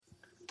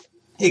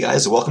Hey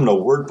guys, welcome to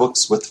Word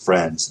Books with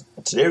Friends.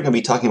 Today we're going to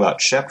be talking about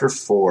Chapter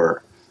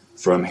 4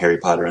 from Harry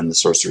Potter and the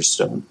Sorcerer's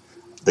Stone,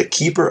 The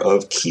Keeper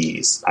of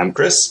Keys. I'm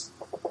Chris.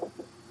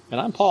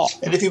 And I'm Paul.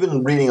 And if you've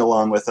been reading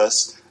along with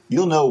us,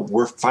 you'll know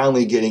we're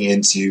finally getting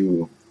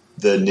into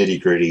the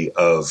nitty-gritty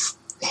of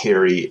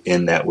Harry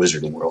in that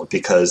wizarding world,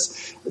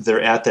 because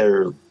they're at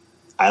their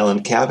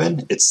island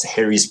cabin. It's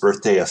Harry's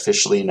birthday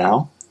officially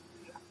now.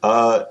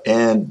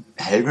 And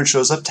Hagrid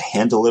shows up to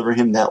hand-deliver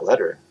him that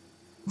letter.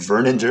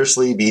 Vernon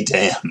Dursley be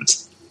damned.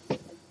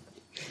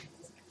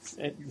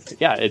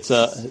 Yeah, it's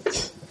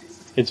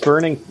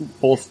Vernon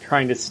both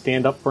trying to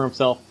stand up for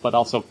himself, but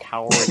also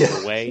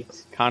cowering away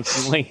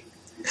constantly.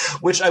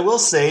 Which I will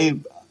say,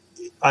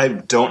 I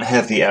don't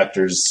have the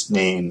actor's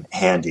name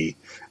handy.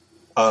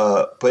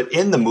 But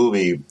in the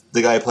movie,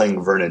 the guy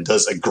playing Vernon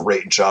does a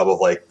great job of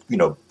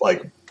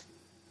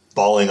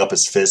balling up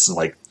his fists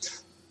and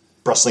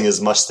bristling his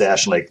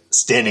mustache and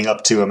standing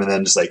up to him and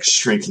then just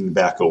shrinking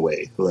back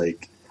away.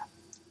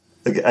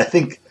 I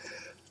think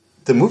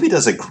the movie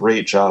does a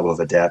great job of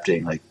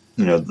adapting,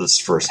 this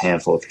first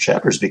handful of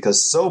chapters,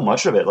 because so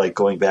much of it,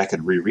 going back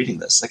and rereading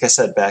this, like I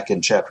said back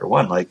in chapter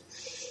 1,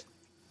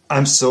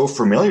 I'm so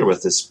familiar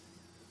with this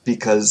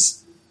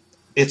because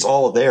it's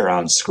all there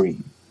on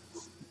screen.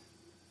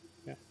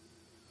 Yeah.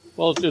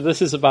 Well,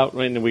 this is about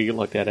when we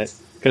looked at it,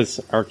 because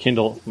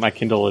my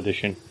Kindle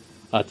edition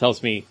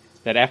tells me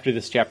that after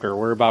this chapter,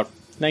 we're about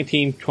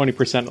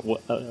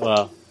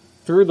 19-20%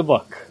 through the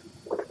book.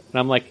 And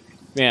I'm like,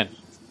 man,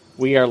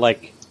 we are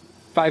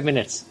 5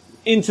 minutes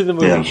into the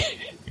movie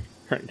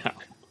right now.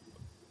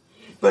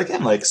 But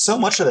again, so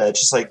much of that,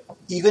 just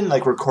even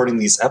recording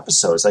these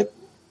episodes, a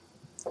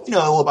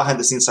little behind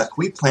the scenes stuff.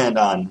 We planned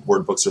on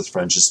Word Books with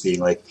Friends just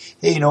being hey,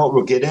 you know what,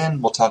 we'll get in,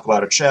 we'll talk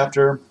about a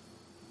chapter,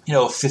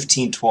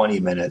 15, 20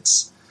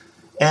 minutes.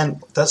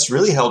 And that's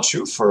really held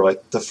true for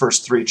the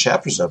first 3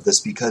 chapters of this,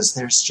 because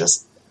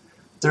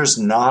there's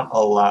not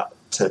a lot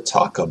to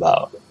talk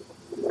about.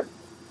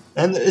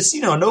 And it's,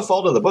 no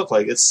fault of the book.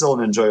 It's still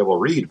an enjoyable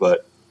read,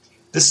 but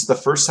this is the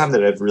first time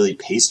that I've really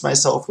paced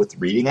myself with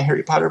reading a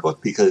Harry Potter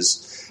book,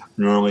 because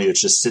normally it's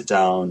just sit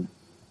down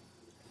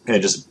and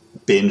just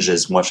binge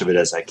as much of it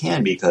as I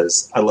can,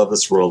 because I love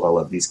this world, I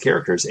love these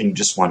characters, and you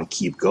just want to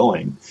keep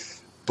going.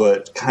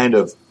 But kind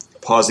of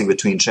pausing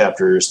between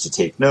chapters to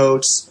take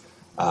notes.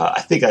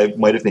 I think I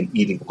might have been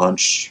eating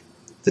lunch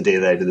the day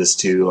that I did this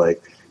too.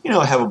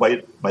 Have a bite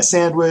of my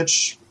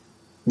sandwich,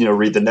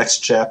 read the next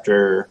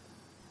chapter,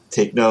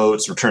 take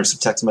notes, return some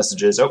text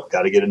messages. Oh,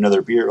 got to get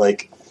another beer.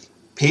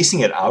 Pacing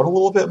it out a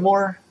little bit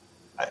more,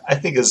 I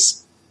think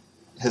has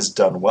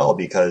done well,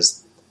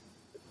 because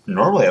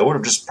normally I would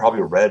have just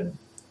probably read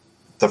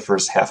the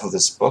first half of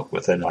this book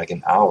within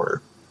an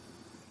hour.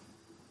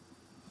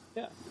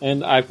 Yeah,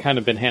 and I've kind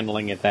of been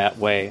handling it that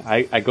way.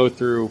 I go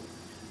through,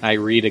 I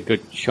read a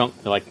good chunk.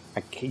 I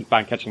keep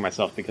on catching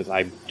myself because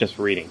I'm just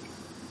reading,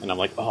 and I'm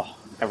like, oh,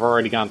 I've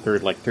already gone through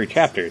 3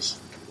 chapters.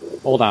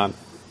 Hold on.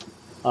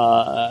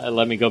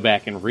 Let me go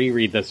back and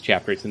reread those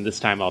chapters, and this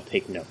time I'll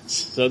take notes.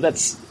 So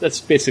that's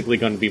basically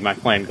going to be my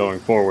plan going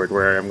forward,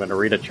 where I'm going to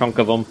read a chunk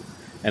of them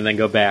and then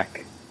go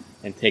back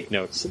and take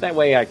notes. So that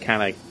way I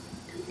kind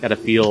of got a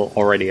feel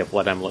already of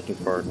what I'm looking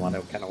for and what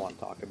I kind of want to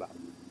talk about.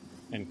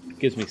 And it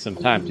gives me some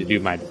time to do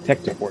my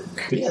detective work.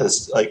 Yeah,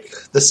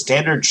 the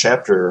standard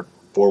chapter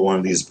for one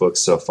of these books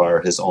so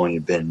far has only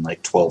been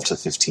 12 to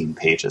 15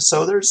 pages.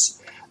 So there's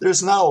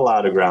not a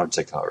lot of ground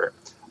to cover.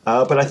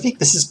 But I think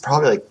this is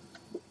probably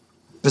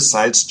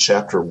besides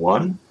chapter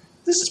 1,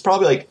 this is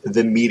probably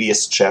the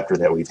meatiest chapter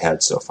that we've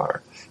had so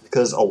far,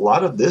 because a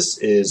lot of this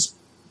is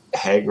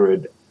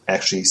Hagrid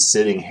actually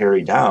sitting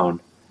Harry down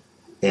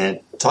and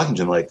talking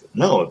to him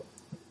no,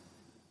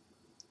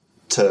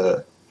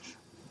 to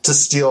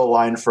steal a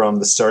line from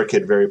the Star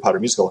Kid Harry Potter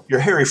musical, you're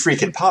Harry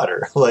freaking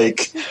Potter.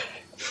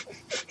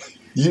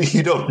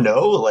 You don't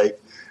know?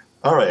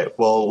 All right,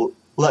 well,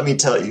 let me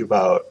tell you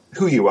about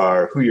who you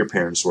are, who your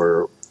parents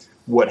were,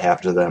 what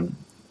happened to them,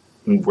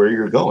 and where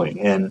you're going.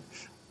 And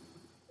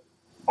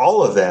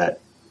all of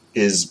that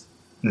is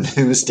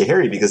news to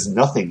Harry, because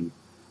nothing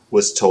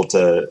was told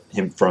to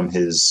him from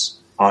his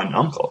aunt and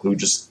uncle, who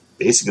just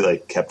basically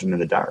kept him in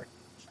the dark.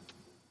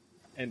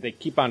 And they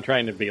keep on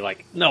trying to be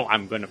no,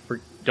 I'm going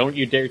to don't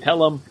you dare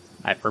tell him,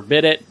 I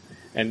forbid it.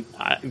 And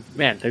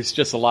man, there's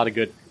just a lot of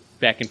good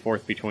back and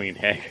forth between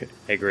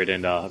Hagrid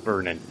and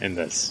Vernon in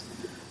this.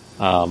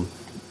 And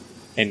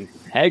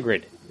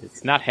Hagrid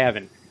is not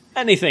having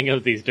anything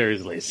of these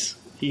Dursleys.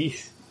 He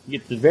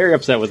gets very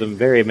upset with them,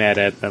 very mad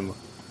at them,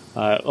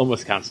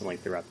 almost constantly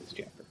throughout this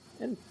chapter.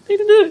 And they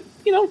did,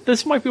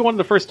 this might be one of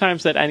the first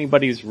times that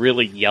anybody's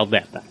really yelled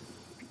at them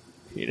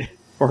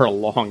for a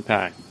long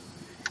time.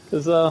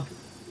 Because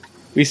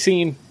we've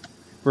seen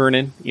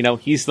Vernon,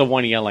 he's the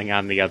one yelling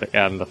on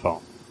the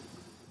phone.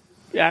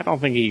 Yeah, I don't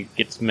think he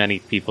gets many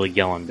people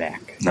yelling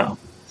back. No.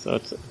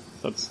 So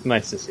it's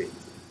nice to see.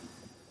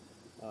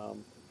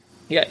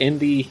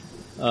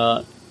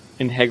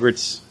 In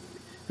Hagrid's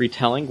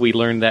retelling, we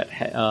learned that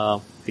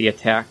the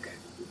attack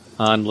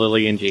on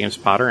Lily and James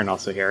Potter, and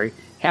also Harry,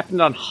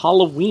 happened on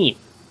Halloween.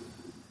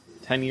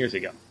 10 years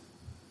ago,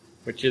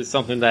 which is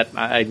something that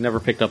I'd never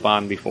picked up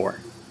on before.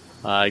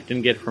 I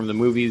didn't get it from the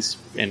movies,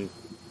 and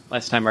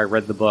last time I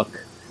read the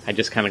book, I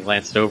just kind of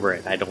glanced over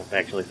it. I don't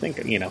actually think,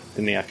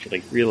 didn't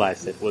actually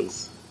realize it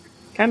was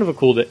kind of a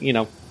cool,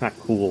 not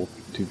cool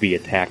to be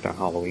attacked on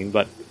Halloween,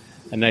 but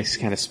a nice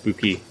kind of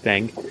spooky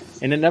thing.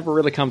 And it never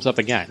really comes up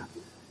again.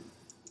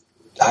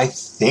 I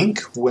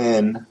think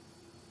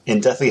in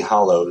Deathly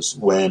Hallows,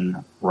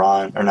 when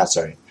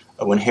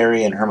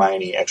Harry and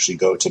Hermione actually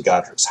go to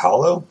Godric's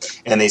Hollow,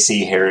 and they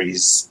see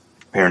Harry's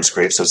parents'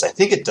 gravestones, I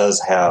think it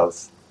does have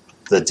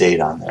the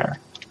date on there.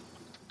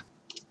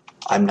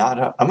 I'm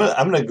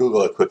gonna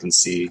Google it quick and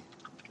see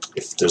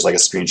if there's like a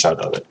screenshot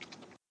of it.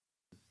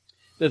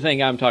 The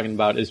thing I'm talking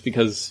about is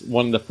because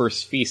one of the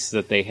first feasts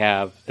that they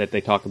have that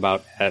they talk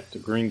about at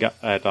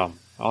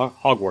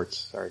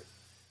Hogwarts,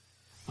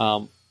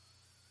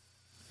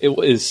 it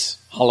was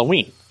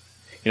Halloween,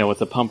 with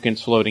the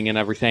pumpkins floating and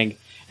everything.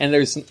 And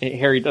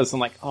Harry doesn't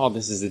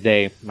this is the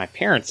day my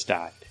parents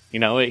died.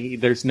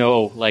 There's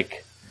no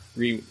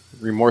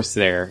remorse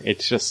there.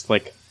 It's just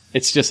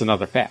it's just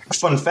another fact.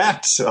 Fun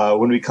fact,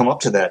 when we come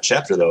up to that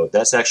chapter, though,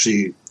 that's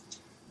actually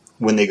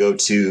when they go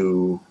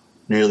to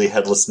Nearly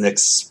Headless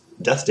Nick's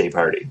Death Day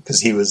party,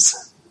 because he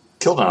was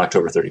killed on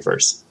October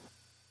 31st.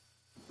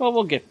 Well,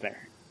 we'll get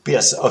there. But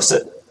yes,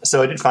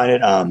 so I did find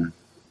it.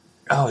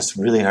 It's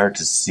really hard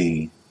to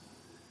see.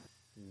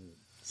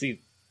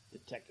 See,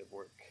 detective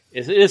work.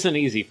 It isn't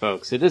easy,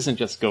 folks. It isn't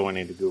just going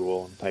into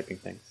Google and typing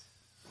things.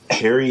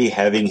 Harry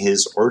having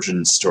his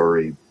origin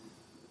story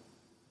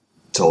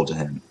told to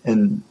him,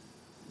 and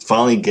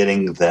finally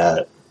getting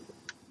that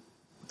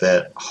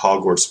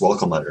Hogwarts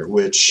welcome letter,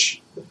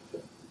 which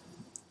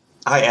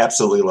I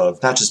absolutely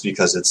love, not just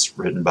because it's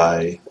written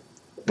by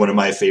one of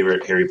my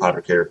favorite Harry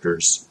Potter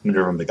characters,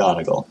 Minerva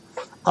McGonagall.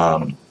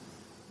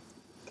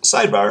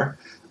 Sidebar,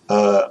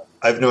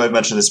 I've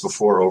mentioned this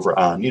before over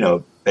on,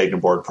 Bagden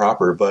Board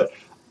proper, but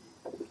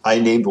I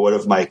named one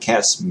of my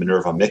cats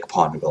Minerva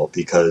McPonagall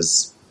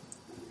because,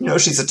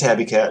 she's a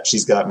tabby cat.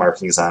 She's got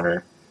markings on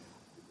her.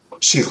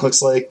 She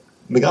looks like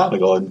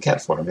McGonagall in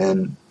cat form,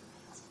 and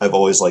I've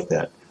always liked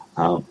that.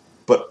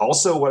 But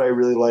also what I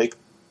really like,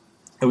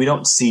 and we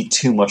don't see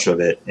too much of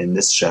it in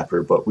this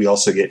chapter, but we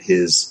also get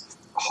his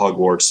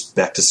Hogwarts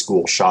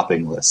back-to-school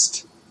shopping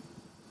list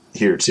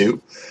here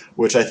too,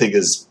 which I think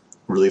is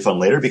really fun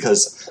later,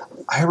 because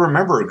I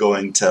remember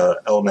going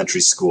to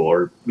elementary school,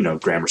 or,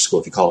 grammar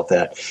school, if you call it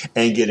that,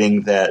 and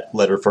getting that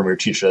letter from your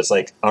teacher that's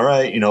like, all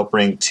right,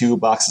 bring 2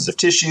 boxes of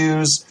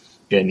tissues,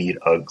 you're going to need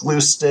a glue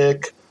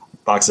stick,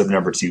 box of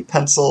number 2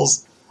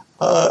 pencils.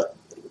 And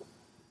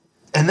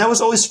that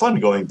was always fun,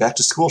 going back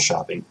to school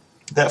shopping.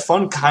 That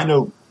fun kind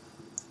of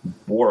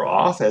wore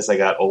off as I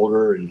got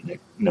older and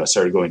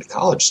started going to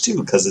college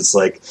too, because it's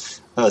like,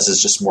 this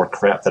is just more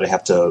crap that I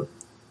have to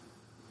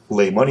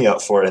lay money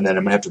out for, and then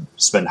I'm gonna have to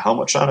spend how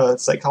much on a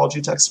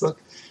psychology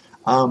textbook.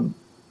 I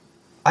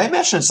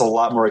imagine it's a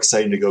lot more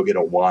exciting to go get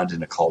a wand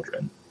and a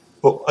cauldron,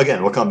 but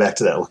again, we'll come back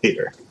to that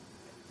later.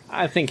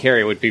 I think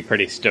Harry would be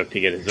pretty stoked to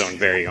get his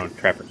very own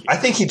Trapper Keeper. I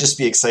think he'd just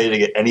be excited to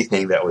get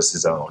anything that was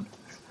his own.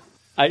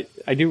 I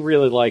do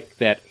really like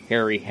that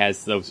Harry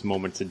has those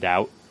moments of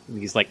doubt.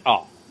 He's like,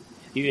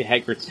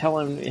 Hagrid's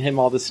telling him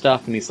all this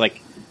stuff, and he's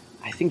like,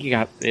 I think you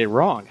got it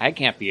wrong. I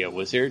can't be a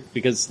wizard,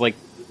 because,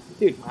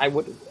 dude, I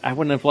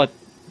wouldn't have let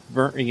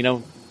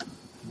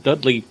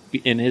Dudley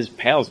and his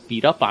pals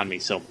beat up on me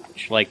so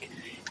much. Why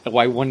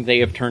couldn't I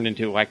have turned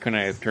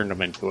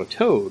him into a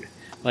toad?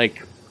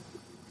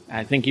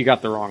 I think you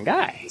got the wrong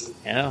guy.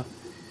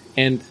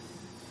 And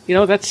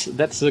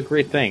that's a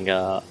great thing.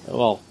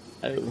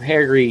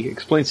 Harry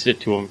explains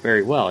it to him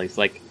very well. He's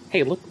like,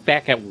 hey, look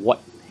back at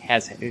what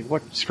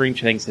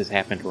strange things has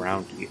happened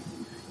around you,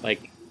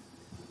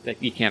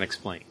 that you can't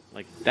explain.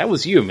 That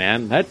was you,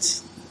 man.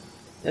 That's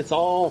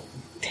all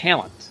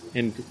talent,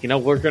 and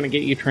we're going to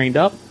get you trained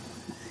up,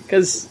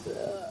 because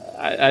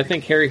I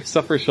think Harry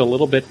suffers a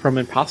little bit from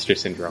imposter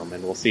syndrome,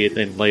 and we'll see it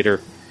in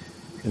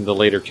the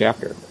later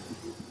chapter.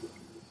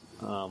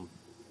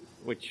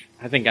 Which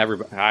I think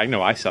I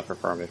know I suffer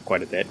from it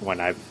quite a bit when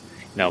I've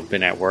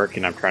been at work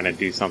and I'm trying to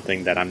do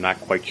something that I'm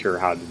not quite sure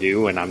how to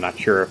do, and I'm not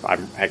sure if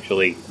I'm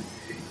actually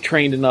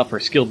trained enough or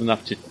skilled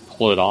enough to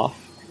pull it off.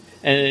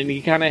 And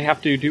you kind of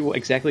have to do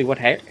exactly what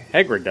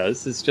Hagrid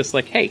does. It's just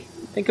like, hey,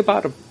 think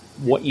about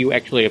what you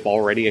actually have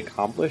already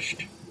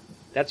accomplished.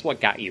 That's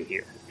what got you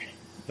here.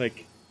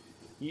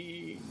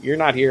 You're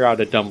not here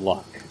out of dumb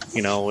luck.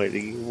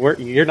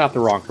 You're not the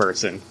wrong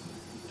person.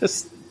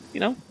 Just,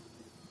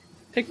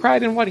 take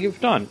pride in what you've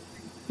done.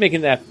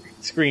 Making that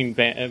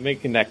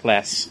making that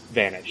glass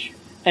vanish.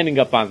 Ending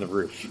up on the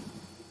roof.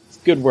 It's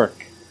good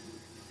work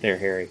there,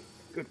 Harry.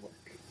 Good work.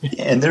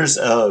 And there's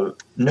a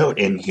note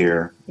in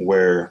here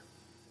where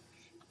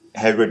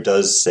Hagrid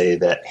does say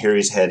that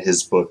Harry's had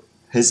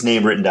his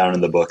name written down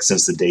in the book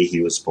since the day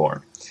he was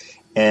born.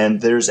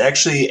 And there's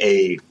actually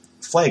a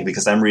flag,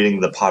 because I'm reading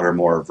the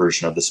Pottermore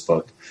version of this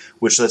book,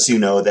 which lets you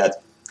know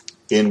that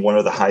in one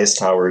of the highest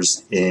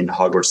towers in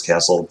Hogwarts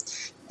Castle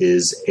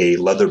is a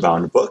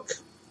leather-bound book.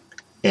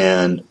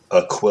 and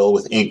a quill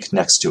with ink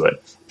next to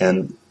it.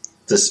 And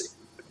this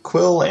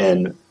quill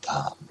and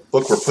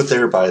book were put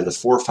there by the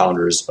 4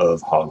 founders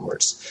of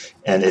Hogwarts.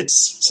 And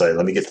it's, sorry,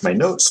 let me get to my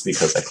notes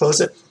because I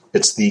closed it.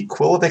 It's the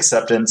Quill of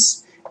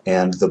Acceptance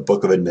and the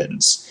Book of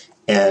Admittance.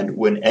 And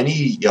when any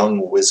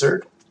young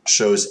wizard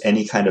shows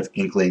any kind of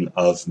inkling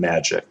of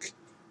magic,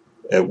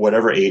 at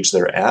whatever age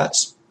they're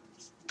at,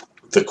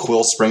 the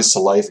quill springs to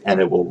life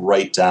and it will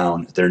write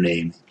down their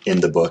name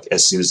in the book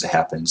as soon as it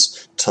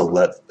happens to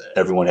let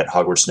everyone at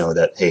Hogwarts know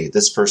that, hey,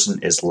 this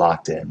person is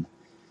locked in.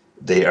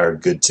 They are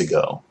good to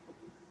go.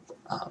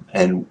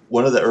 And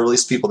one of the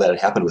earliest people that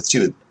it happened with,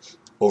 too,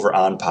 over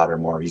on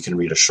Pottermore, you can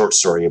read a short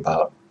story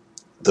about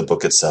the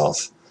book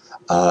itself,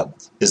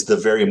 is the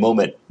very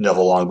moment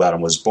Neville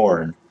Longbottom was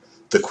born,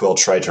 the quill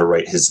tried to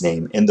write his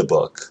name in the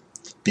book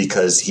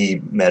because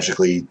he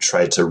magically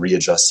tried to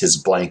readjust his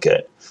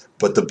blanket.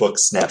 But the book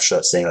snapped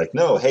shut saying, like,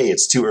 no, hey,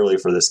 it's too early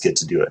for this kid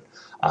to do it.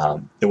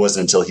 It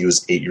wasn't until he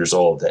was 8 years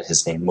old that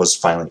his name was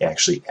finally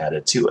actually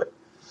added to it.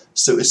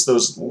 So it's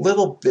those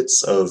little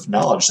bits of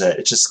knowledge that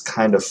it's just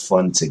kind of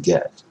fun to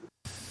get.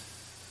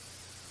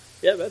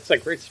 Yeah, that's a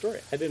great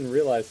story. I didn't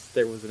realize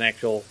there was an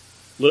actual...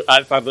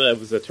 I thought that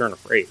was a turn of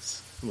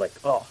phrase. I'm like,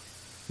 oh,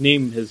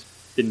 name has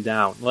been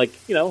down. Like,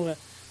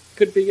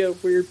 could be a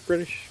weird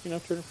British, turn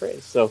of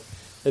phrase. So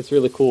it's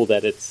really cool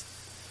that it's...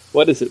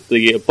 What is it?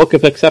 The Book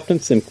of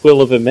Acceptance and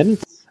Quill of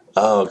Admittance?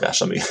 Oh,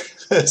 gosh, let me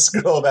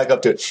scroll back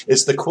up to it.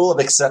 It's the Quill of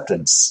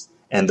Acceptance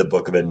and the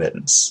Book of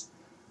Admittance.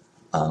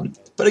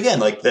 But again,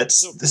 like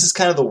this is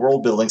kind of the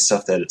world-building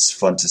stuff that it's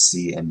fun to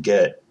see and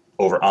get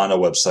over on a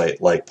website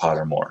like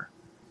Pottermore.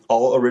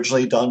 All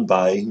originally done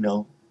by,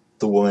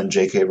 the woman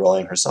J.K.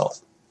 Rowling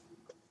herself.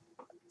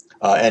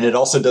 And it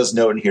also does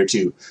note in here,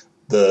 too,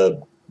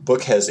 the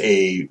book has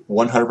a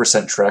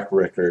 100% track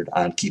record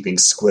on keeping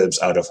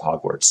squibs out of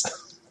Hogwarts.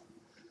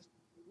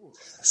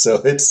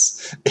 So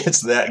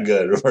it's that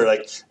good. Where,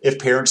 like, if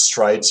parents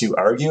try to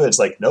argue, it's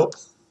like, nope,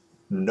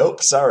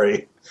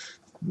 sorry,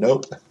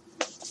 nope.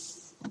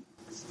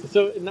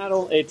 So not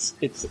only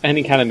it's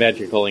any kind of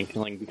magical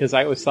inkling, because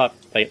I always thought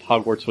that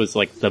Hogwarts was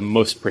like the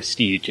most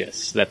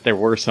prestigious. That there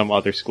were some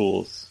other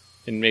schools,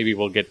 and maybe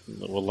we'll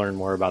learn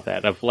more about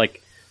that. Of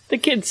like the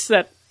kids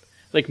that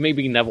like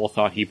maybe Neville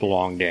thought he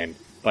belonged in,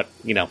 but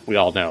we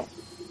all know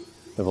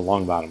Neville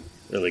Longbottom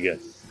really good.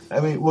 I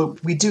mean, well,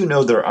 we do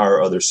know there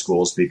are other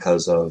schools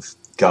because of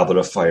Goblet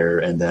of Fire,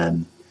 and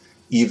then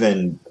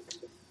even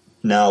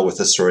now with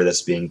the story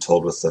that's being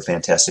told with the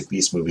Fantastic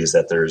Beasts movies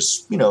that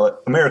there's,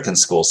 American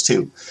schools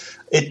too.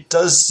 It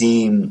does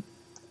seem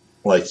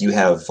like you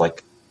have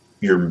like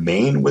your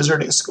main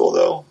wizarding school,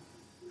 though.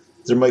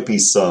 There might be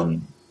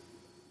some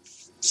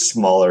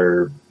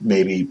smaller,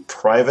 maybe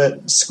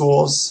private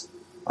schools.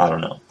 I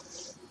don't know.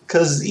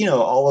 Because,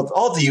 all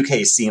of the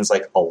UK seems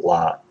like a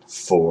lot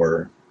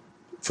for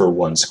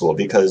one school,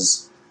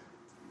 because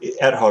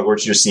at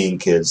Hogwarts you're seeing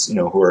kids,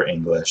 who are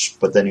English,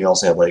 but then you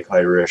also have like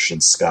Irish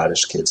and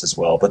Scottish kids as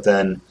well. But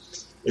then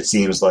it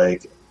seems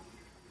like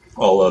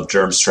all of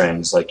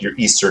Durmstrang's like your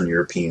Eastern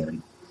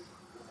European,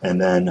 and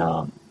then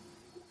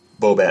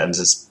Beauxbatons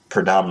is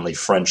predominantly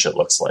French. It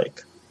looks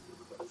like.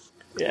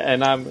 Yeah,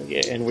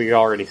 and we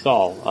already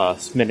saw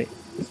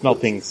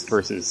Smeltings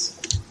versus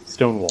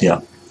Stonewall.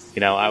 Yeah,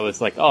 I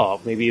was like, oh,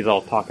 maybe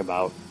they'll talk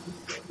about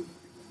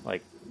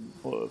like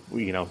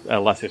a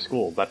lesser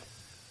school, but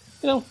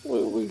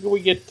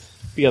we get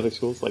the other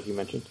schools like you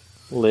mentioned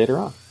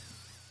later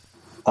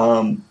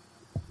on.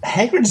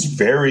 Hagrid's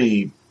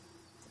very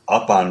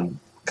up on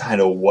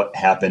kind of what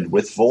happened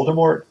with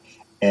Voldemort,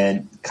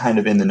 and kind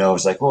of in the know.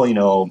 It's like, well, he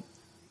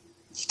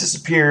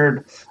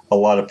disappeared. A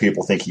lot of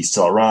people think he's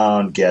still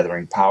around,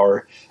 gathering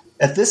power.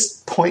 At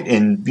this point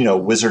in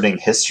wizarding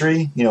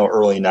history,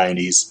 early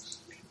 90s,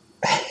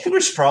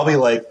 Hagrid's probably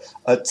like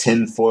a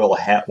tinfoil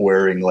hat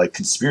wearing like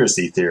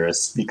conspiracy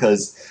theorist,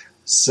 because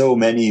so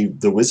many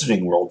the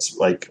wizarding world's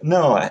like,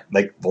 no,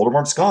 like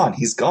Voldemort's gone.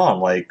 He's gone.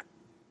 Like,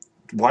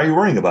 why are you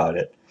worrying about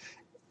it?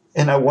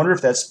 And I wonder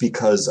if that's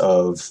because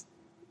of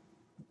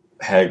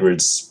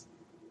Hagrid's,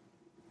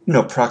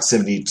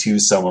 proximity to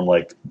someone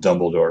like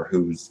Dumbledore,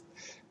 who's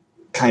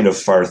kind of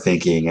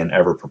far-thinking and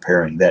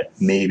ever-preparing, that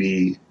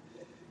maybe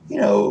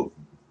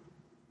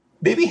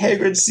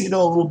Hagrid's, a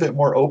little bit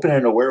more open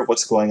and aware of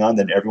what's going on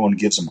than everyone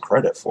gives him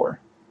credit for.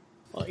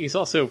 Well, he's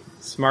also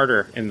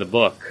smarter in the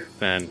book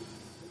than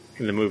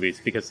in the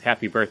movies, because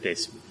Happy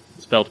Birthday's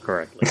spelled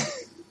correctly.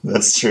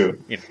 That's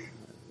true.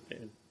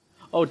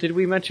 Oh, did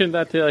we mention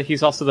that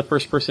he's also the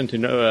first person to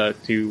know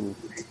to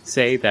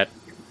say that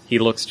he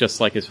looks just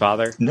like his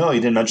father? No,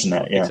 you didn't mention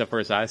that, yeah. Except for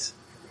his eyes.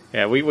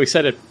 Yeah, we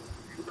said it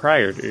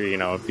prior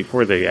to,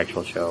 before the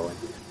actual show.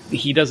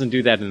 He doesn't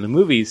do that in the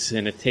movies,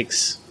 and it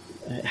takes...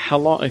 how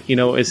long,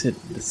 is it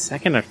the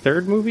second or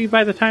third movie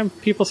by the time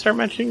people start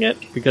mentioning it?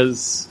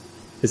 Because,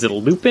 is it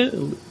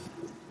Lupin?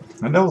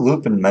 I know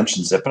Lupin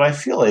mentions it, but I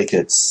feel like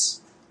it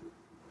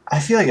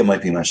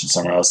might be mentioned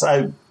somewhere else.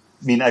 I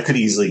mean, I could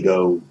easily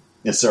go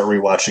and start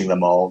rewatching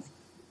them all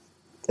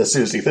as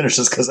soon as he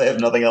finishes, because I have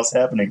nothing else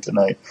happening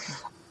tonight.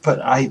 but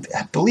I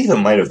believe it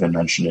might have been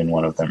mentioned in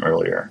one of them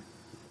earlier.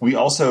 We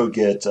also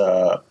get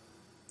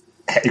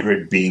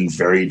Hagrid being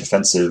very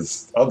defensive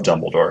of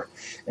Dumbledore,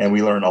 and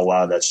we learn a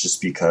lot of that's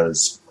just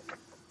because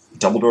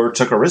Dumbledore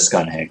took a risk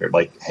on Hagrid.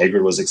 Like,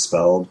 Hagrid was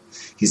expelled.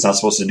 He's not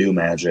supposed to do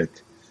magic.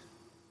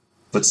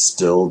 But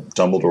still,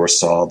 Dumbledore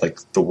saw like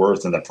the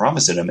worth and the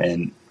promise in him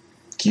and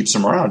keeps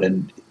him around.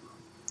 And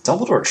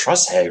Dumbledore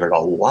trusts Hagrid a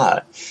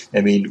lot.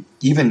 I mean,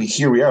 even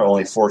here we are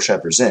only 4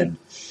 chapters in,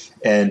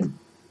 and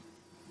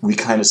we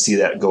kind of see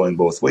that going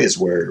both ways,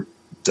 where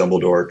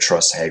Dumbledore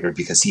trusts Hagrid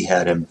because he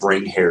had him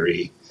bring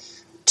Harry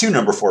to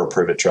number 4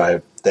 Privet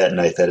Drive that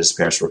night that his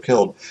parents were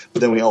killed.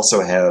 But then we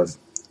also have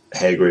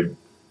Hagrid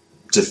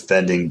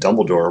defending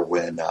Dumbledore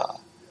when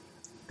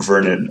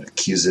Vernon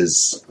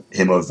accuses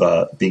him of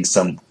being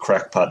some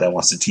crackpot that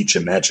wants to teach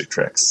him magic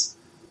tricks.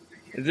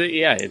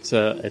 Yeah, it's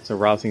a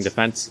rousing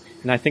defense,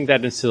 and I think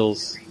that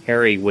instills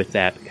Harry with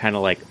that kind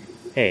of like,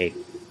 hey,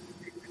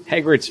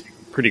 Hagrid's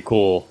pretty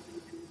cool.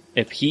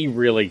 If he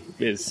really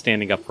is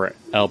standing up for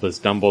Albus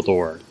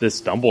Dumbledore,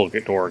 this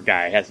Dumbledore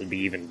guy has to be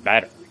even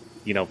better.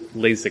 You know,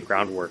 lays the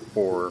groundwork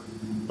for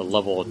the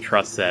level of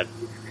trust that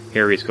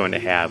Harry's going to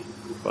have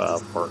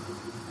for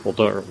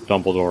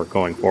Dumbledore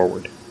going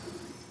forward.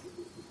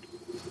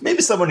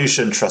 Maybe someone you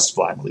shouldn't trust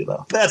blindly,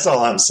 though. That's all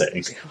I'm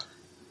saying.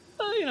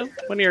 You know,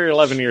 when you're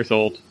 11 years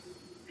old,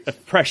 a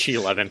fresh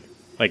 11,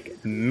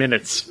 like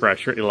minutes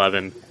fresh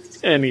 11,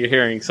 and you're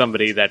hearing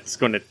somebody that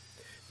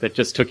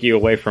just took you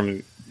away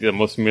from the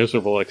most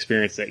miserable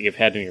experience that you've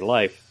had in your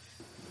life,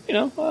 you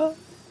know,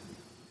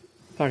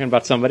 talking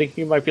about somebody,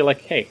 you might be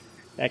like, hey,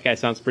 that guy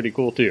sounds pretty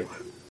cool too.